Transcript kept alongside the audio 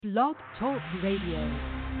Blog Talk Radio.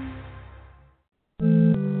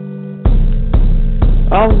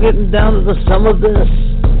 I'm getting down to the sum of this,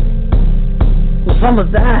 the sum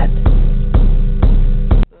of that,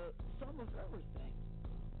 the sum of everything.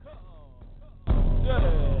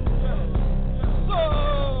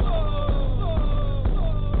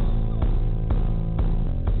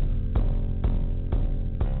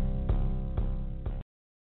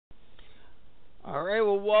 All right,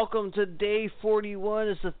 well, welcome to day 41.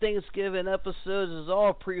 It's the Thanksgiving episode. It's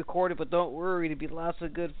all pre-recorded, but don't worry, it'll be lots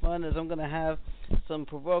of good fun as I'm going to have some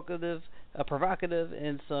provocative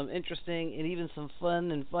and some interesting and even some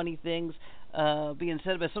fun and funny things being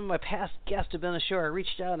said by some of my past guests who have been on the show. I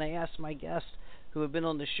reached out and I asked my guests who have been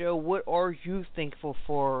on the show, what are you thankful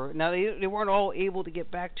for? Now, they weren't all able to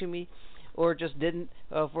get back to me or just didn't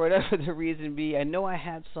for whatever the reason be. I know I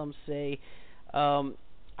had some say,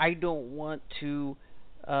 I don't want to,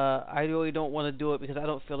 I really don't want to do it because I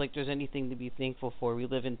don't feel like there's anything to be thankful for. We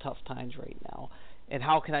live in tough times right now. And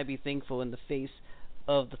how can I be thankful in the face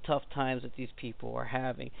of the tough times that these people are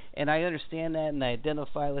having? And I understand that and I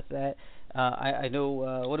identify with that. I know,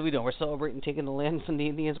 what are we doing? We're celebrating taking the land from the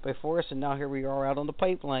Indians by force, and now here we are out on the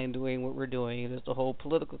pipeline doing what we're doing. There's the whole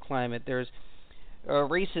political climate. There's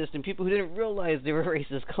racist and people who didn't realize they were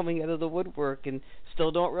racist coming out of the woodwork and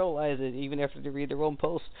still don't realize it even after they read their own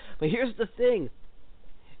posts. But here's the thing.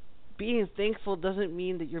 Being thankful doesn't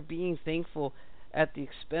mean that you're being thankful at the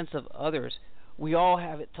expense of others. We all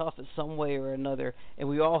have it tough in some way or another, and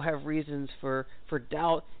we all have reasons for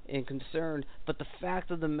doubt and concern. But the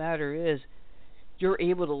fact of the matter is, you're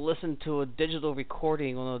able to listen to a digital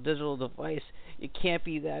recording on a digital device. It can't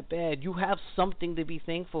be that bad. You have something to be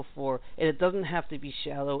thankful for, and it doesn't have to be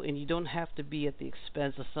shallow, and you don't have to be at the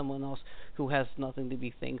expense of someone else who has nothing to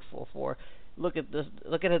be thankful for. Look at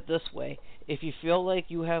it this way. If you feel like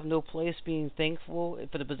you have no place being thankful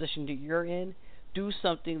for the position that you're in, do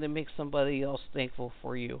something that makes somebody else thankful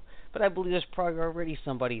for you. But I believe there's probably already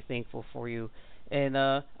somebody thankful for you. And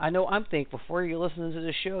I know I'm thankful for you. You're listening to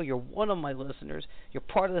the show. You're one of my listeners. You're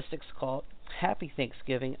part of the Sixth Call. Happy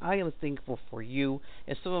Thanksgiving. I am thankful for you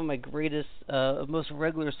and some of my greatest, most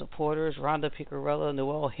regular supporters, Rhonda Picarella,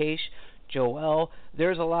 Noel Haish, Joel.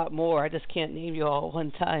 There's a lot more. I just can't name you all at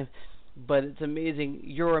one time. But it's amazing.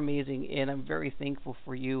 You're amazing, and I'm very thankful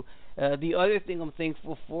for you. The other thing I'm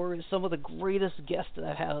thankful for is some of the greatest guests that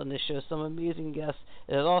I've had on this show, some amazing guests.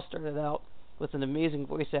 And it all started out with an amazing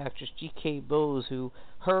voice actress, G.K. Bowes, who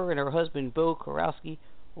her and her husband, Bo Karowski,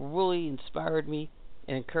 really inspired me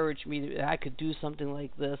and encouraged me that I could do something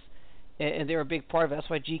like this. And they're a big part of it. That's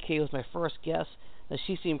why G.K. was my first guest.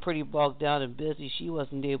 She seemed pretty bogged down and busy. She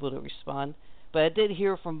wasn't able to respond. But I did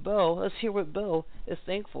hear from Bo. Let's hear what Bo is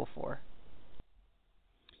thankful for.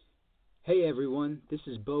 Hey everyone, this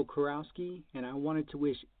is Bo Karowski, and I wanted to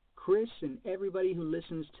wish Chris and everybody who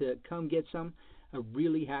listens to Come Get Some a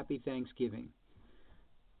really happy Thanksgiving.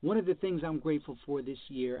 One of the things I'm grateful for this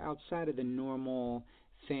year, outside of the normal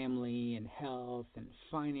family and health and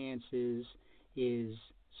finances, is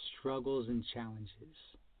struggles and challenges.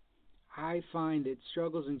 I find that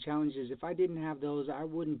struggles and challenges, if I didn't have those, I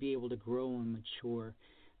wouldn't be able to grow and mature.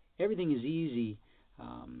 Everything is easy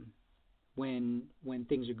when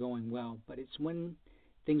things are going well, but it's when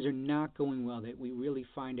things are not going well that we really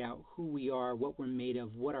find out who we are, what we're made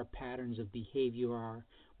of, what our patterns of behavior are,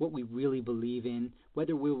 what we really believe in,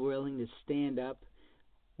 whether we're willing to stand up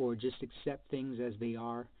or just accept things as they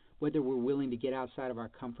are, whether we're willing to get outside of our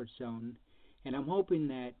comfort zone. And I'm hoping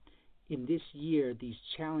that in this year, these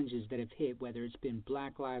challenges that have hit, whether it's been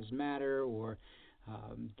Black Lives Matter or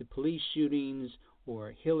the police shootings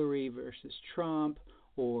or Hillary versus Trump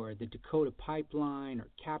or the Dakota pipeline or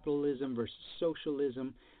capitalism versus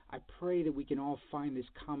socialism, I pray that we can all find this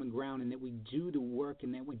common ground and that we do the work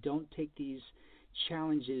and that we don't take these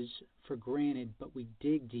challenges for granted, but we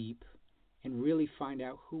dig deep and really find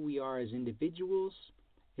out who we are as individuals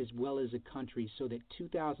as well as a country so that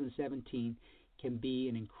 2017 can be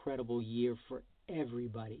an incredible year for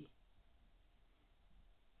everybody.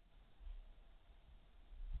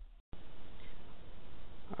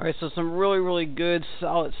 All right, so some really, really good,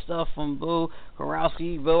 solid stuff from Bo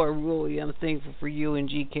Karowski. Bo, I really am thankful for you and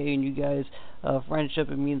GK and you guys' friendship.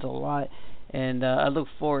 It means a lot, and I look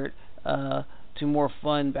forward to more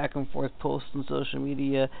fun back and forth posts on social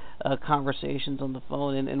media, conversations on the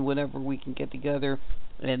phone, and whenever we can get together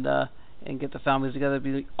and get the families together. It'd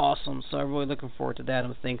be awesome. So I'm really looking forward to that.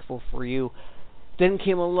 I'm thankful for you. Then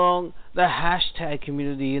came along the hashtag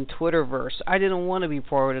community and Twitterverse. I didn't want to be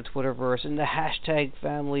part of the Twitterverse and the hashtag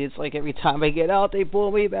family. It's like every time I get out, they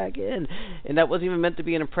pull me back in. And that wasn't even meant to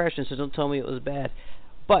be an impression, so don't tell me it was bad.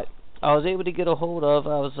 But I was able to get a hold of.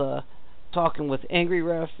 I was talking with Angry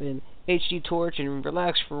Ref and HD Torch and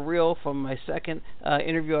Relax for Real from my second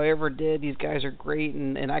interview I ever did. These guys are great,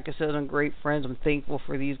 and like I said, I'm great friends. I'm thankful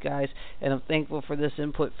for these guys, and I'm thankful for this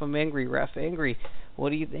input from Angry Ref. Angry,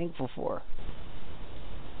 what are you thankful for?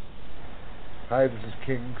 Hi, this is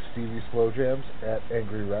King Stevie Slowjams at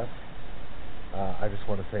Angry Ref. I just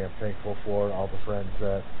want to say I'm thankful for all the friends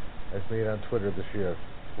that I've made on Twitter this year,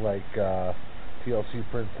 like TLC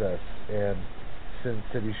Princess and Sin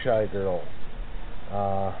City Shy Girl,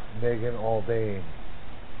 Megan Aldane,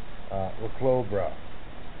 LaClobra,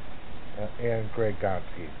 and Greg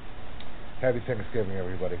Gonski. Happy Thanksgiving,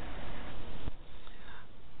 everybody.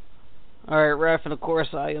 All right, Ref, and of course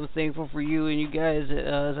I am thankful for you and you guys,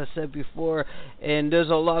 as I said before. And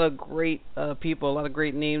there's a lot of great people, a lot of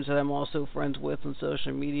great names that I'm also friends with on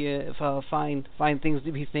social media. If I find things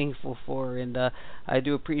to be thankful for, and I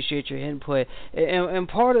do appreciate your input. And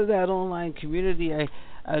part of that online community,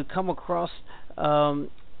 I come across along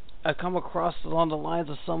the lines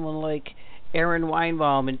of someone like Aaron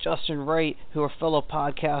Weinbaum and Justin Wright, who are fellow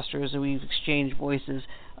podcasters, and we've exchanged voices.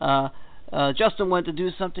 Justin went to do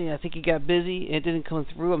something. I think he got busy. It didn't come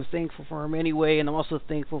through. I'm thankful for him anyway, and I'm also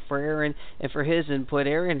thankful for Aaron and for his input.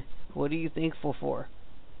 Aaron, what are you thankful for?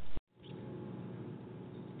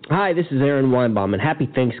 Hi, this is Aaron Weinbaum, and happy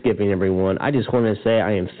Thanksgiving, everyone. I just want to say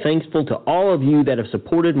I am thankful to all of you that have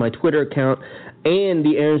supported my Twitter account and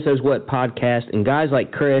the Aaron Says What podcast, and guys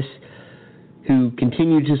like Chris who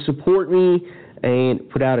continue to support me and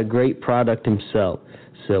put out a great product himself.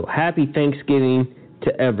 So happy Thanksgiving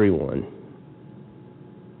to everyone.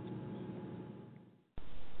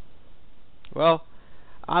 Well,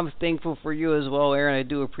 I'm thankful for you as well, Aaron. I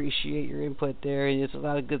do appreciate your input there, and it's a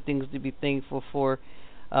lot of good things to be thankful for.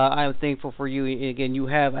 I am thankful for you. Again, you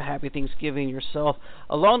have a happy Thanksgiving yourself.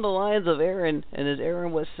 Along the lines of Aaron and his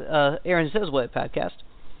Aaron Says What podcast,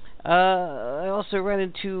 I also ran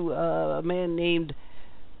into a man named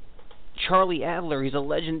Charlie Adler. He's a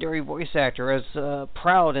legendary voice actor. I was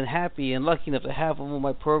proud and happy and lucky enough to have him on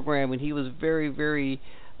my program, and he was very, very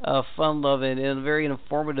fun-loving and very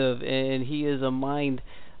informative, and he is a mind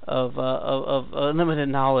of unlimited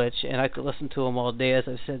knowledge, and I could listen to him all day. As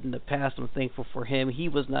I've said in the past, I'm thankful for him. He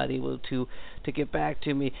was not able to get back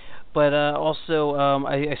to me, but also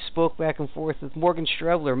I spoke back and forth with Morgan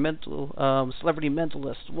Strebler, celebrity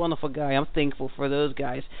mentalist, wonderful guy. I'm thankful for those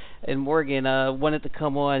guys, and Morgan wanted to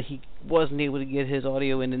come on. He wasn't able to get his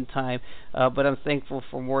audio in time, but I'm thankful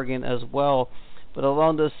for Morgan as well. But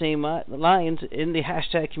along those same lines, in the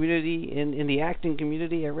hashtag community, in the acting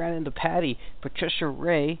community, I ran into Patricia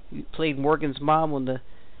Ray, who played Morgan's mom on the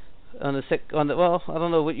well, I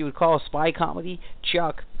don't know what you would call a spy comedy,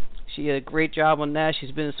 Chuck. She had a great job on that.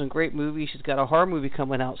 She's been in some great movies. She's got a horror movie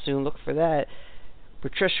coming out soon. Look for that.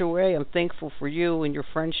 Patricia Ray, I'm thankful for you and your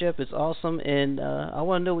friendship. It's awesome, and I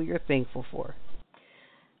want to know what you're thankful for.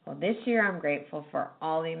 Well, this year I'm grateful for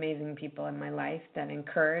all the amazing people in my life that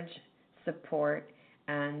encourage, support,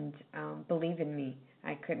 and believe in me.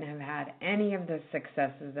 I couldn't have had any of the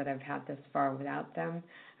successes that I've had this far without them.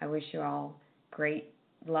 I wish you all great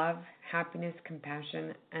love, happiness,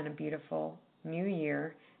 compassion, and a beautiful new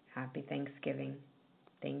year. Happy Thanksgiving.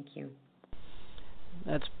 Thank you.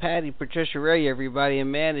 That's Patricia Ray, everybody,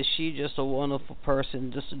 and man, is she just a wonderful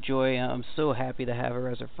person, just a joy. I'm so happy to have her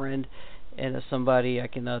as a friend and as somebody I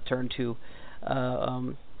can turn to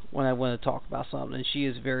when I want to talk about something, and she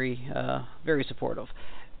is very, very supportive.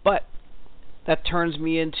 But that turns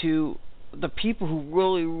me into the people who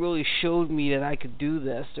really, really showed me that I could do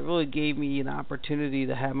this. That really gave me an opportunity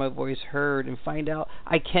to have my voice heard and find out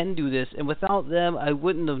I can do this. And without them, I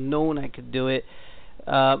wouldn't have known I could do it.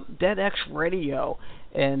 DeadX Radio,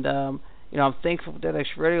 and I'm thankful for DeadX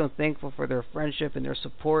Radio. I'm thankful for their friendship and their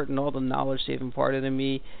support and all the knowledge they've imparted in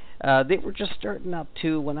me. They were just starting out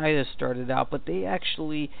too when I just started out, but they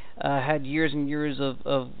actually had years and years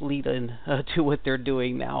of lead-in to what they're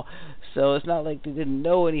doing now. So it's not like they didn't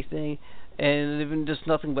know anything, and they've been just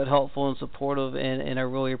nothing but helpful and supportive, and I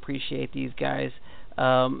really appreciate these guys.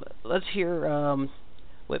 Let's hear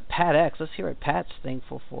what Pat X. Let's hear what Pat's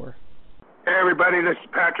thankful for. Hey everybody, this is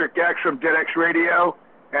Patrick X from DeadX Radio,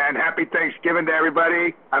 and happy Thanksgiving to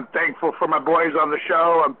everybody. I'm thankful for my boys on the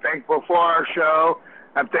show. I'm thankful for our show.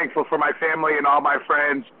 I'm thankful for my family and all my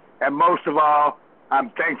friends. And most of all, I'm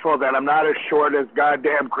thankful that I'm not as short as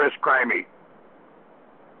goddamn Chris Crimey.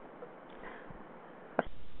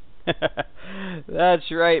 That's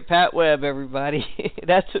right, Pat Webb, everybody.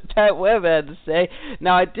 That's what Pat Webb had to say.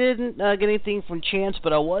 Now, I didn't get anything from Chance,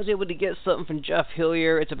 but I was able to get something from Jeff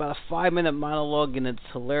Hillier. It's about a 5-minute monologue, and it's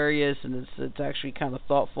hilarious, and it's actually kind of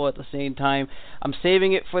thoughtful at the same time. I'm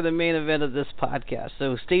saving it for the main event of this podcast,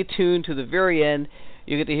 so stay tuned to the very end.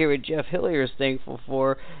 You get to hear what Jeff Hillier is thankful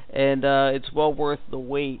for, and it's well worth the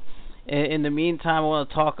wait. In the meantime, I want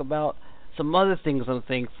to talk about some other things I'm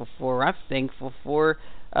thankful for. I'm thankful for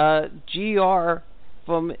GR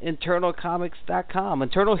from internalcomics.com.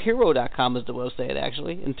 Internalhero.com is the website,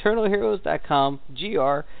 actually. Internalheroes.com.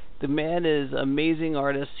 GR. The man is an amazing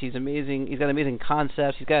artist. He's amazing. He's got amazing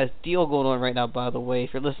concepts. He's got a deal going on right now, by the way.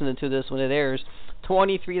 If you're listening to this when it airs,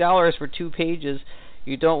 $23 for 2 pages.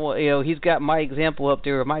 You don't want, he's got my example up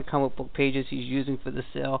there of my comic book pages he's using for the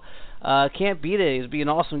sale. Can't beat it. It'd be an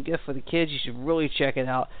awesome gift for the kids. You should really check it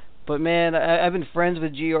out. But man, I've been friends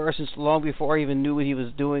with GR since long before I even knew what he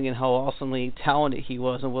was doing and how awesomely talented he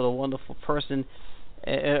was and what a wonderful person.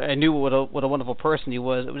 I knew what a wonderful person he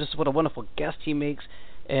was. It was just what a wonderful guest he makes,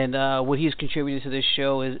 and what he's contributed to this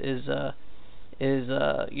show is there's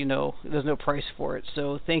no price for it.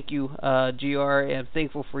 So thank you, GR, and I'm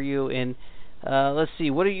thankful for you. And let's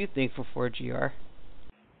see, what are you thankful for, GR?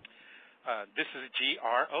 This is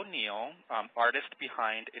G.R. O'Neill, artist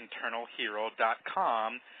behind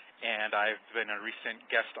internalhero.com, and I've been a recent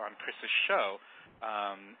guest on Chris's show.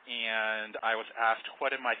 And I was asked,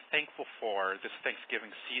 what am I thankful for this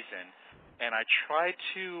Thanksgiving season? And I tried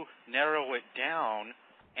to narrow it down,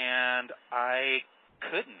 and I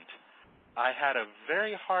couldn't. I had a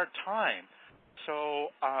very hard time.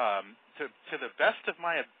 So to the best of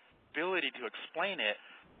my ability to explain it,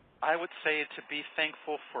 I would say to be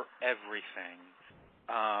thankful for everything.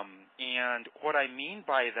 And what I mean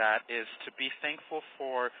by that is to be thankful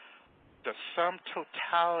for the sum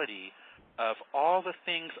totality of all the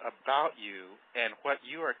things about you and what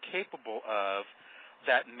you are capable of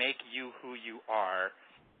that make you who you are,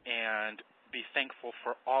 and be thankful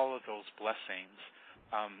for all of those blessings.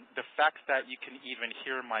 The fact that you can even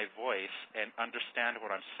hear my voice and understand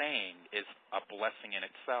what I'm saying is a blessing in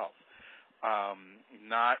itself.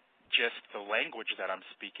 Not just the language that I'm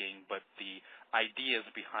speaking, but the ideas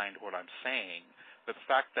behind what I'm saying. The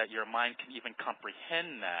fact that your mind can even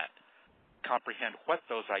comprehend what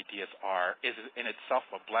those ideas are, is in itself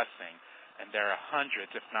a blessing. And there are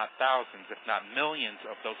hundreds, if not thousands, if not millions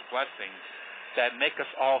of those blessings that make us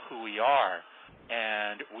all who we are.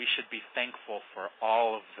 And we should be thankful for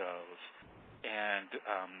all of those. And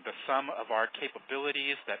the sum of our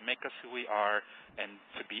capabilities that make us who we are, and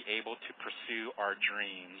to be able to pursue our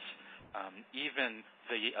dreams. Even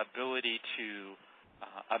the ability to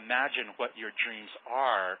imagine what your dreams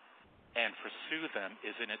are and pursue them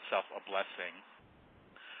is in itself a blessing.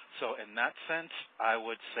 So in that sense, I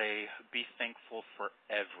would say be thankful for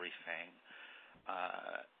everything.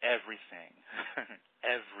 Everything.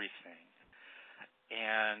 Everything.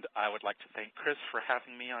 And I would like to thank Chris for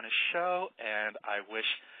having me on his show, and I wish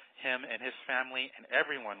him and his family and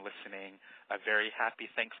everyone listening a very happy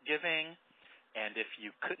Thanksgiving. And if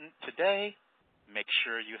you couldn't today, make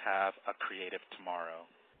sure you have a creative tomorrow.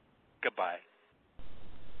 Goodbye.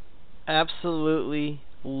 Absolutely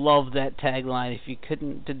love that tagline. If you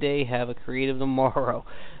couldn't today, have a creative tomorrow.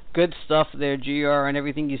 Good stuff there, GR, and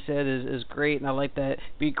everything you said is great, and I like that.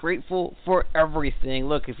 Be grateful for everything.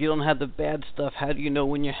 Look, if you don't have the bad stuff, how do you know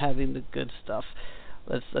when you're having the good stuff?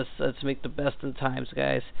 Let's make the best of the times,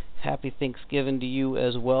 guys. Happy Thanksgiving to you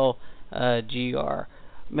as well, GR.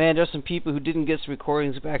 Man, there's some people who didn't get some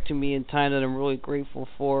recordings back to me in time that I'm really grateful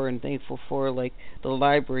for and thankful for, like the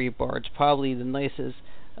library bards, probably the nicest,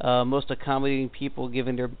 most accommodating people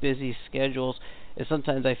given their busy schedules. And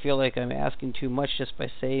sometimes I feel like I'm asking too much just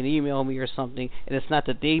by saying email me or something, and it's not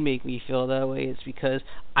that they make me feel that way, it's because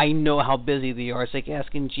I know how busy they are. It's like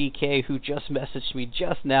asking GK, who just messaged me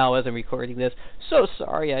just now as I'm recording this. So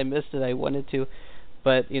sorry I missed it, I wanted to,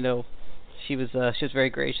 but she was very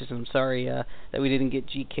gracious, and I'm sorry that we didn't get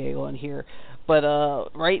GK on here. But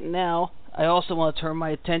right now, I also want to turn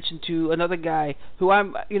my attention to another guy who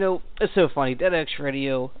it's so funny. DeadX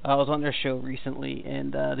Radio, I was on their show recently,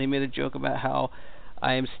 and they made a joke about how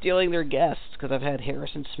I am stealing their guests because I've had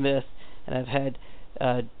Harrison Smith and I've had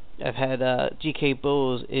G.K.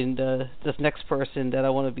 Bowles, and this next person that I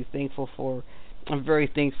want to be thankful for. I'm very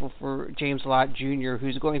thankful for James Lott Jr.,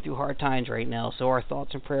 who's going through hard times right now, so our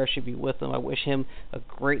thoughts and prayers should be with him. I wish him a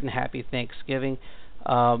great and happy Thanksgiving.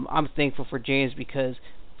 I'm thankful for James because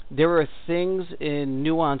there are things and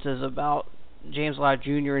nuances about James Lott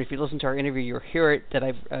Jr., and if you listen to our interview, you'll hear it, that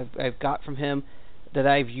I've got from him that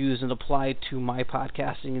I've used and applied to my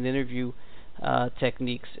podcasting and interview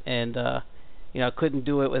techniques, and I couldn't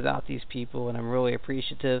do it without these people, and I'm really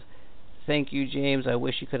appreciative. Thank you, James. I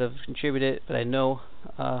wish you could have contributed, but I know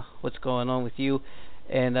what's going on with you,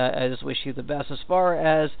 and I just wish you the best. As far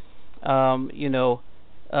as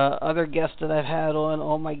other guests that I've had on,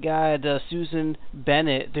 oh my God, Susan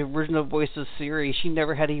Bennett, the original voice of Siri, she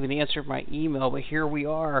never had even answered my email, but here we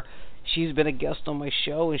are. She's been a guest on my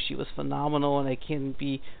show, and she was phenomenal, and I can't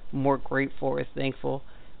be more grateful or thankful.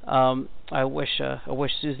 I wish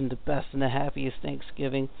Susan the best and the happiest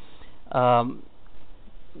Thanksgiving.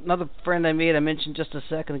 Another friend I made, I mentioned just a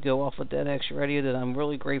second ago off of Dead X Radio, that I'm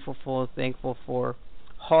really grateful for and thankful for,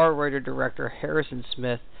 horror writer-director Harrison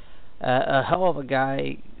Smith. A hell of a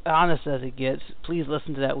guy, honest as it gets. Please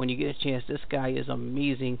listen to that when you get a chance. This guy is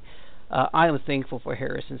amazing. I am thankful for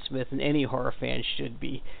Harrison Smith, and any horror fan should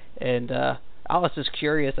be. And I was just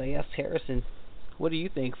curious. I asked Harrison, what are you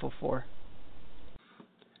thankful for?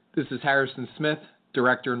 This is Harrison Smith,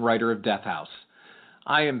 director and writer of Death House.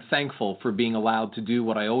 I am thankful for being allowed to do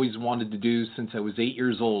what I always wanted to do since I was 8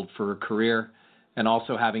 years old for a career, and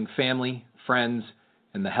also having family, friends,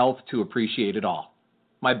 and the health to appreciate it all.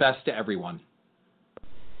 My best to everyone.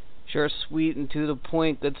 Sure, sweet and to the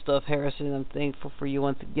point. Good stuff, Harrison. I'm thankful for you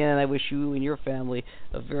once again. I wish you and your family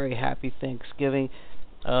a very happy Thanksgiving.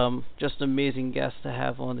 Just an amazing guest to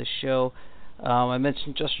have on the show. I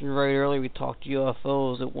mentioned Justin right earlier. We talked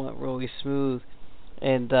UFOs. It went really smooth.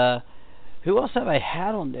 And who else have I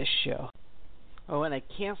had on this show? Oh, and I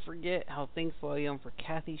can't forget how thankful I am for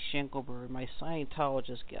Kathy Schenkelberg, my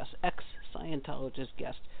Scientologist guest, ex-Scientologist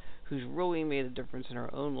guest, who's really made a difference in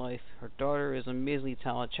her own life. Her daughter is amazingly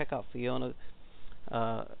talented. Check out Fiona.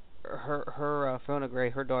 Fiona Gray.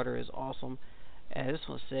 Her daughter is awesome. And I just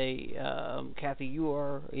want to say, Kathy,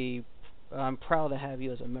 I'm proud to have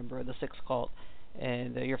you as a member of the Sixth Cult,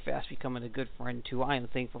 and you're fast becoming a good friend too. I am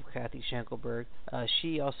thankful for Kathy Schenkelberg.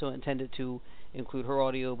 She also intended to include her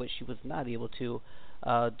audio, but she was not able to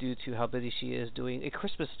due to how busy she is doing a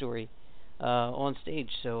Christmas story on stage.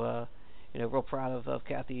 So, real proud of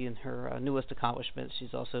Kathy and her newest accomplishments.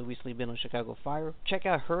 She's also recently been on Chicago Fire. Check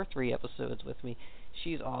out her 3 episodes with me.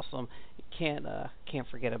 She's awesome. Can't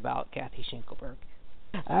forget about Kathy Schenkelberg.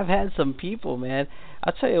 I've had some people, man.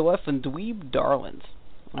 I'll tell you what, from Dweeb Darlings.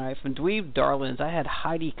 Alright, from Dweeb Darlings, I had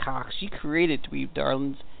Heidi Cox. She created Dweeb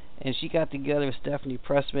Darlings, and she got together with Stephanie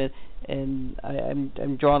Pressman, and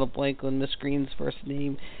I'm drawing a blank on Miss Green's first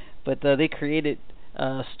name, but they created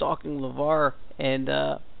Stalking LeVar, and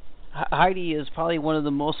Heidi is probably one of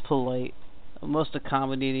the most polite, most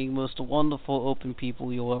accommodating, most wonderful, open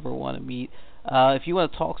people you'll ever want to meet. If you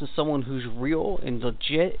want to talk to someone who's real and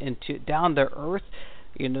legit and down to earth,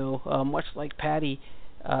 much like Patty,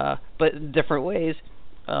 but in different ways,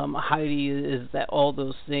 Heidi is that all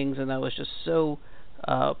those things, and I was just so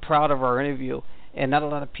proud of our interview. And not a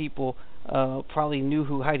lot of people probably knew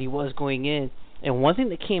who Heidi was going in. And one thing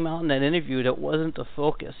that came out in that interview that wasn't the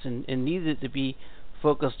focus and needed to be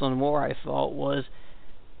focused on more, I thought, was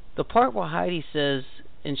the part where Heidi says,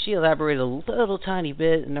 and she elaborated a little tiny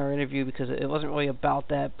bit in our interview because it wasn't really about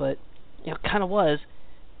that, but it kind of was.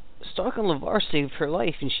 Stalking LeVar saved her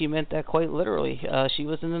life, and she meant that quite literally. She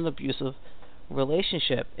was in an abusive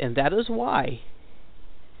relationship, and that is why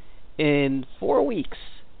in 4 weeks,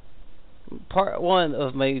 part 1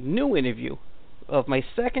 of my new interview of my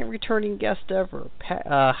second returning guest ever,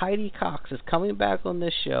 Heidi Cox, is coming back on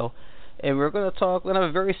this show, and we're going to have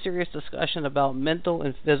a very serious discussion about mental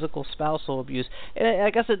and physical spousal abuse. And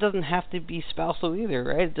I guess it doesn't have to be spousal either,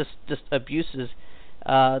 right? Just abuses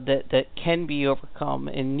that can be overcome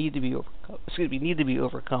and need to be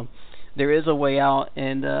overcome. There is a way out,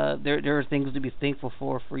 and there are things to be thankful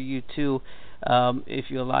for you too, if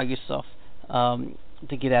you allow yourself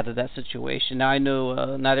to get out of that situation. Now I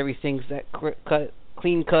know not everything's that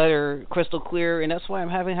clean cut or crystal clear, and that's why I'm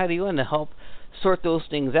having Heidi on to help sort those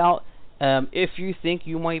things out. If you think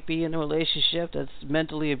you might be in a relationship that's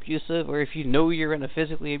mentally abusive, or if you know you're in a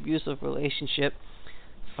physically abusive relationship,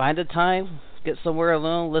 find a time, get somewhere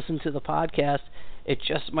alone, listen to the podcast. It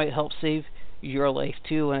just might help save your life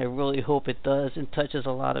too, and I really hope it does and touches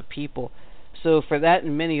a lot of people. So for that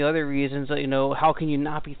and many other reasons, how can you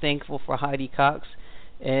not be thankful for Heidi Cox?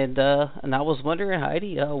 And I was wondering,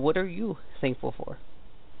 Heidi, what are you thankful for?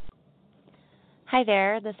 Hi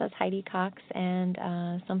there, this is Heidi Cox, and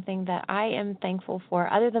something that I am thankful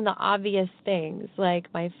for, other than the obvious things like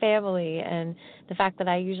my family and the fact that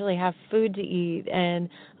I usually have food to eat and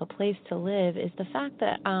a place to live, is the fact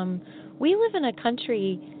that we live in a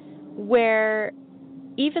country where,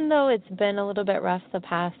 even though it's been a little bit rough the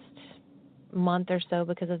past month or so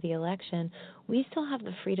because of the election, we still have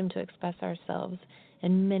the freedom to express ourselves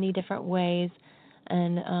in many different ways.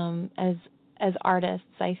 And as artists,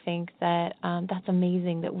 I think that that's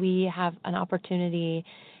amazing that we have an opportunity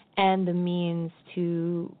and the means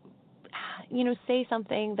to, say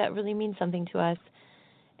something that really means something to us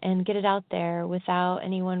and get it out there without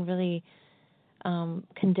anyone really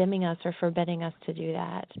condemning us or forbidding us to do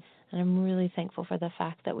that. And I'm really thankful for the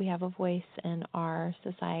fact that we have a voice in our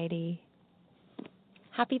society.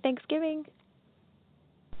 Happy Thanksgiving.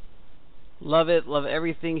 Love it. Love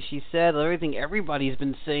everything she said. Love everything everybody's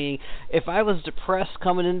been saying. If I was depressed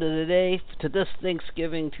coming into the day to this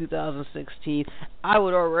Thanksgiving 2016, I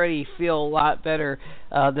would already feel a lot better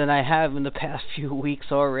than I have in the past few weeks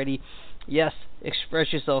already. Yes,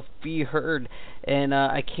 express yourself, be heard, and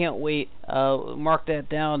I can't wait. Mark that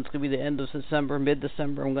down. It's going to be the end of December,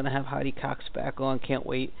 mid-December. I'm going to have Heidi Cox back on. Can't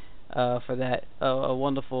wait for that. A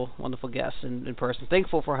wonderful, wonderful guest in person.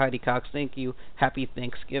 Thankful for Heidi Cox. Thank you. Happy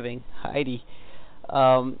Thanksgiving, Heidi.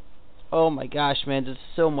 Oh my gosh, man, there's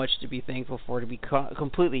so much to be thankful for, to be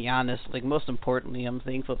completely honest. Like, most importantly, I'm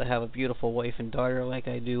thankful to have a beautiful wife and daughter like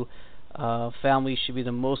I do. Family should be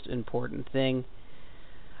the most important thing.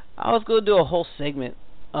 I was going to do a whole segment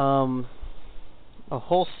on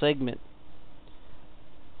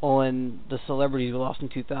the celebrities we lost in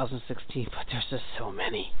 2016, but there's just so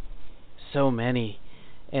many,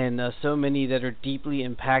 and so many that are deeply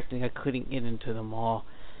impacting. I couldn't get into them all,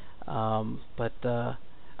 but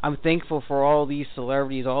I'm thankful for all these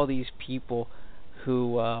celebrities, all these people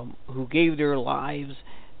who gave their lives,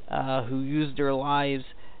 who used their lives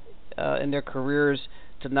and their careers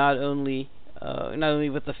to not only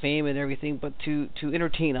with the fame and everything, but to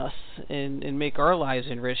entertain us and make our lives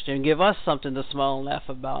enriched and give us something to smile and laugh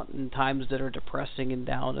about in times that are depressing and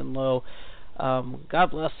down and low.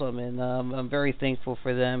 God bless them, and I'm very thankful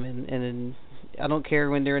for them. And I don't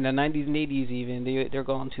care when they're in the 90s and 80s even, they're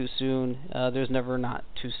gone too soon. There's never not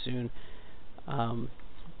too soon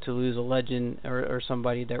to lose a legend or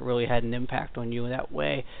somebody that really had an impact on you in that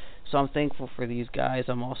way. So I'm thankful for these guys.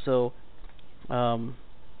 I'm also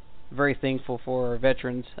very thankful for our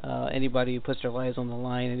veterans, anybody who puts their lives on the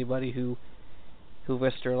line, anybody who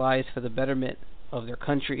risks their lives for the betterment of their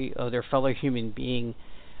country, of their fellow human being.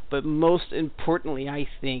 But most importantly, I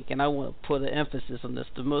think, and I want to put an emphasis on this,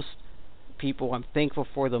 the most people I'm thankful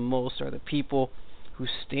for the most are the people who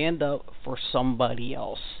stand up for somebody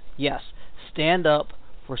else. Yes, stand up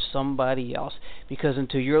for somebody else, because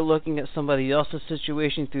until you're looking at somebody else's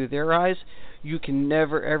situation through their eyes, you can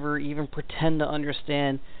never ever even pretend to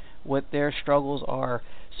understand what their struggles are.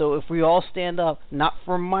 So if we all stand up, not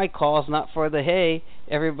for my cause, not for the hey,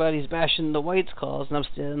 everybody's bashing the whites cause, and I'm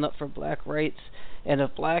standing up for black rights, and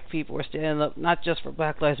if black people are standing up not just for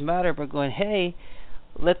Black Lives Matter, but going, hey,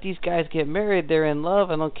 let these guys get married, they're in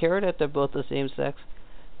love, I don't care that they're both the same sex.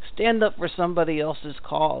 Stand up for somebody else's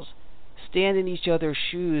cause. Stand in each other's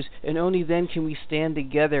shoes, and only then can we stand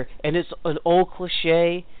together. And it's an old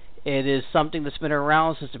cliche. It is something that's been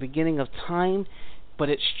around since the beginning of time, but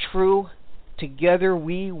it's true. Together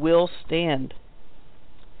we will stand.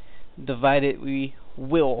 Divided we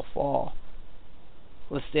will fall.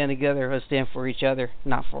 Let's stand together. Let's stand for each other,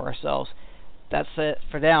 not for ourselves. That's it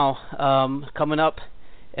for now. Coming up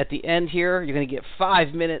at the end here, you're going to get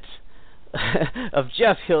 5 minutes of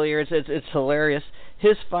Jeff Hillier. It's hilarious.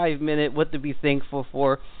 His 5-minute what to be thankful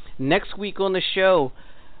for. Next week on the show,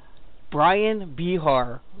 Brian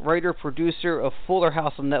Behar, writer producer of Fuller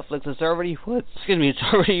House on Netflix. It's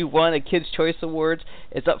already won a Kids' Choice Awards.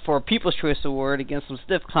 It's up for a People's Choice Award against some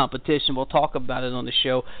stiff competition. We'll talk about it on the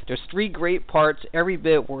show. There's 3 great parts, every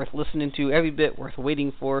bit worth listening to, every bit worth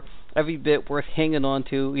waiting for, every bit worth hanging on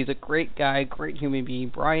to. He's a great guy, great human being.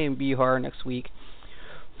 Brian Behar next week.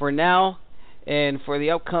 For now, and for the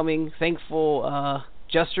upcoming thankful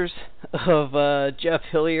gestures of Jeff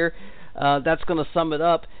Hillier, that's going to sum it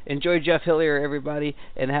up. Enjoy Jeff Hillier, everybody,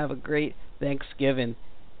 and have a great Thanksgiving.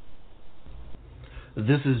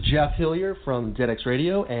 This is Jeff Hillier from DeadX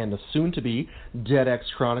Radio and the soon-to-be DeadX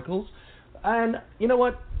Chronicles. And you know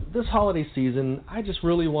what? This holiday season, I just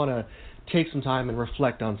really want to take some time and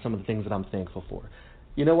reflect on some of the things that I'm thankful for.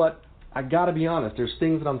 You know what? I got to be honest. There's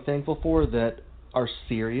things that I'm thankful for that are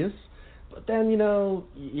serious, but then,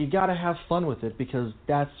 you got to have fun with it, because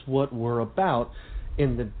that's what we're about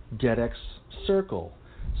in the DeadX circle.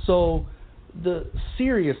 So the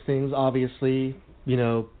serious things, obviously,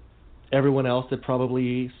 everyone else that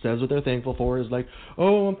probably says what they're thankful for is like,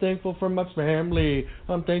 oh, I'm thankful for my family,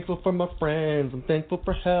 I'm thankful for my friends, I'm thankful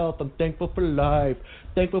for health, I'm thankful for life,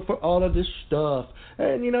 thankful for all of this stuff.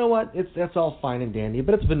 And you know what? That's all fine and dandy,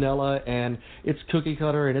 but it's vanilla and it's cookie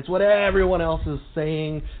cutter and it's what everyone else is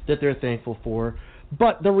saying that they're thankful for.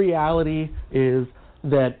 But the reality is,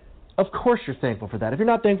 that of course you're thankful for that. If you're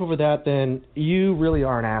not thankful for that, then you really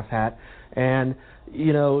are an asshat, and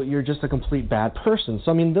you're just a complete bad person.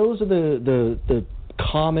 So I mean, those are the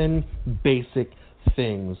common basic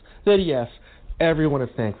things that yes, everyone is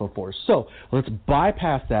thankful for. So let's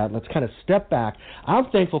bypass that. Let's kind of step back. I'm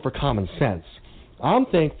thankful for common sense. I'm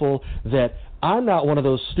thankful that I'm not one of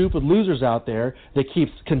those stupid losers out there that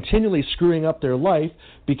keeps continually screwing up their life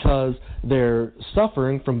because they're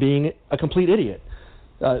suffering from being a complete idiot.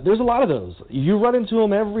 There's a lot of those. You run into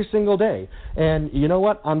them every single day. And you know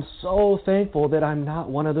what? I'm so thankful that I'm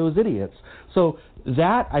not one of those idiots. So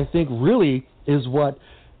that, I think, really is what,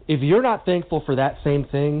 if you're not thankful for that same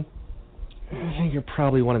thing, you're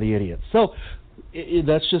probably one of the idiots. So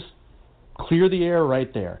that's just clear the air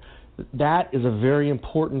right there. That is a very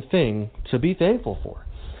important thing to be thankful for.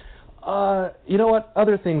 You know what?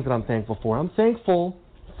 Other things that I'm thankful for. I'm thankful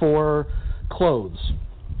for clothes.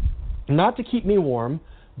 Not to keep me warm,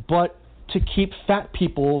 but to keep fat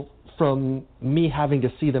people from me having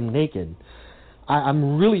to see them naked.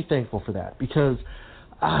 I'm really thankful for that because,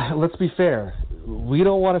 let's be fair, we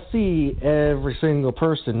don't want to see every single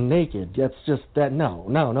person naked. That's just that. No.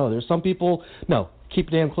 There's some people, no, keep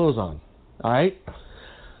damn clothes on. All right?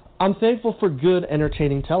 I'm thankful for good,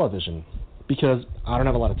 entertaining television because I don't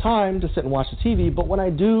have a lot of time to sit and watch the TV, but when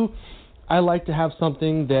I do, I like to have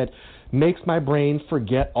something that makes my brain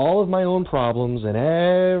forget all of my own problems and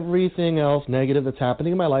everything else negative that's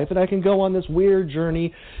happening in my life, and I can go on this weird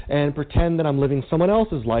journey and pretend that I'm living someone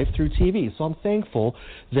else's life through TV. So I'm thankful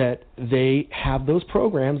that they have those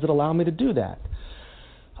programs that allow me to do that.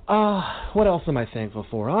 What else am I thankful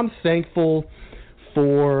for? I'm thankful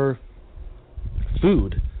for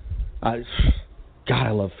food. God, I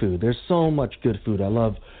love food. There's so much good food. I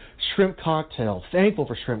love shrimp cocktail. Thankful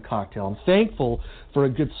for shrimp cocktail. I'm thankful for a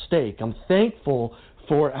good steak. I'm thankful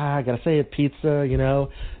for, I gotta say it, pizza.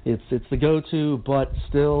 It's the go-to, but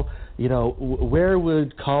still, where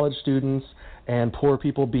would college students and poor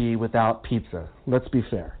people be without pizza? Let's be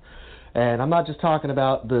fair. And I'm not just talking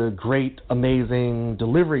about the great, amazing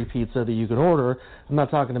delivery pizza that you can order. I'm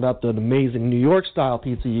not talking about the amazing New York-style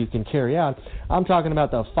pizza you can carry out. I'm talking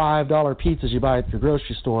about the $5 pizzas you buy at your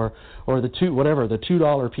grocery store, or the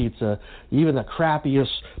 $2 pizza, even the crappiest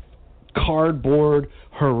cardboard,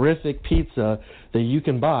 horrific pizza that you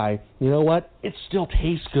can buy. You know what? It still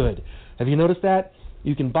tastes good. Have you noticed that?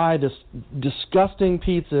 You can buy this disgusting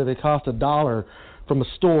pizza that costs $1 from a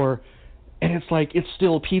store, and it's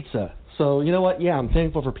still pizza. So, you know what? Yeah, I'm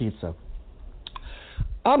thankful for pizza.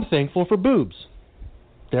 I'm thankful for boobs.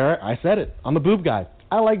 There, I said it. I'm a boob guy.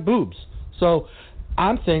 I like boobs. So,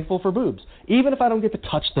 I'm thankful for boobs. Even if I don't get to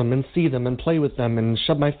touch them and see them and play with them and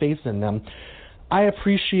shove my face in them, I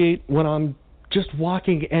appreciate when I'm just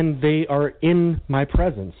walking and they are in my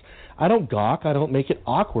presence. I don't gawk. I don't make it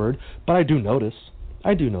awkward, but I do notice.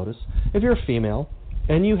 If you're a female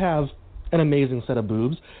and you have an amazing set of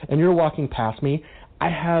boobs and you're walking past me, I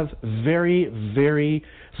have very, very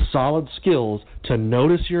solid skills to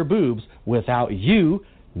notice your boobs without you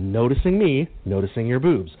noticing me noticing your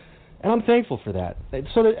boobs. And I'm thankful for that.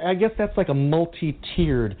 So I guess that's like a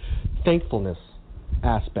multi-tiered thankfulness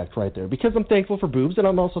aspect right there, because I'm thankful for boobs, and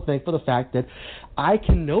I'm also thankful for the fact that I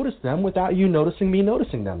can notice them without you noticing me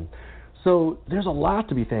noticing them. So there's a lot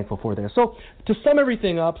to be thankful for there. So to sum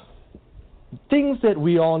everything up, things that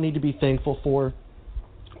we all need to be thankful for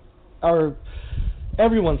are,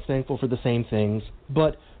 everyone's thankful for the same things,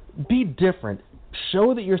 but be different.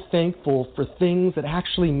 Show that you're thankful for things that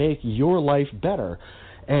actually make your life better,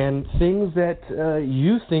 and things that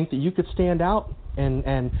you think that you could stand out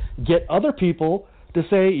and get other people to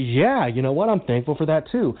say, yeah, you know what, I'm thankful for that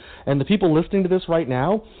too. And the people listening to this right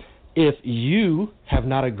now, if you have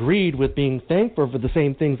not agreed with being thankful for the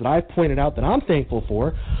same things that I've pointed out that I'm thankful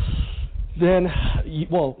for, then,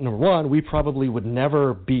 well, number one, we probably would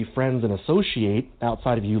never be friends and associate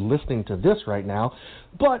outside of you listening to this right now.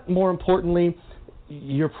 But more importantly,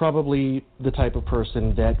 you're probably the type of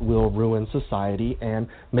person that will ruin society and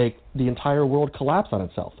make the entire world collapse on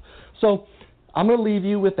itself. So I'm going to leave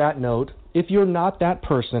you with that note. If you're not that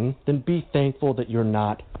person, then be thankful that you're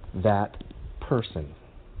not that person.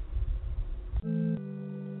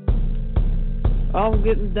 I'm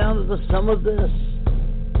getting down to the sum of this,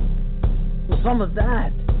 the sum of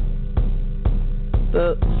that,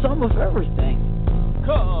 the sum of everything.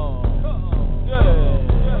 Come. Yeah.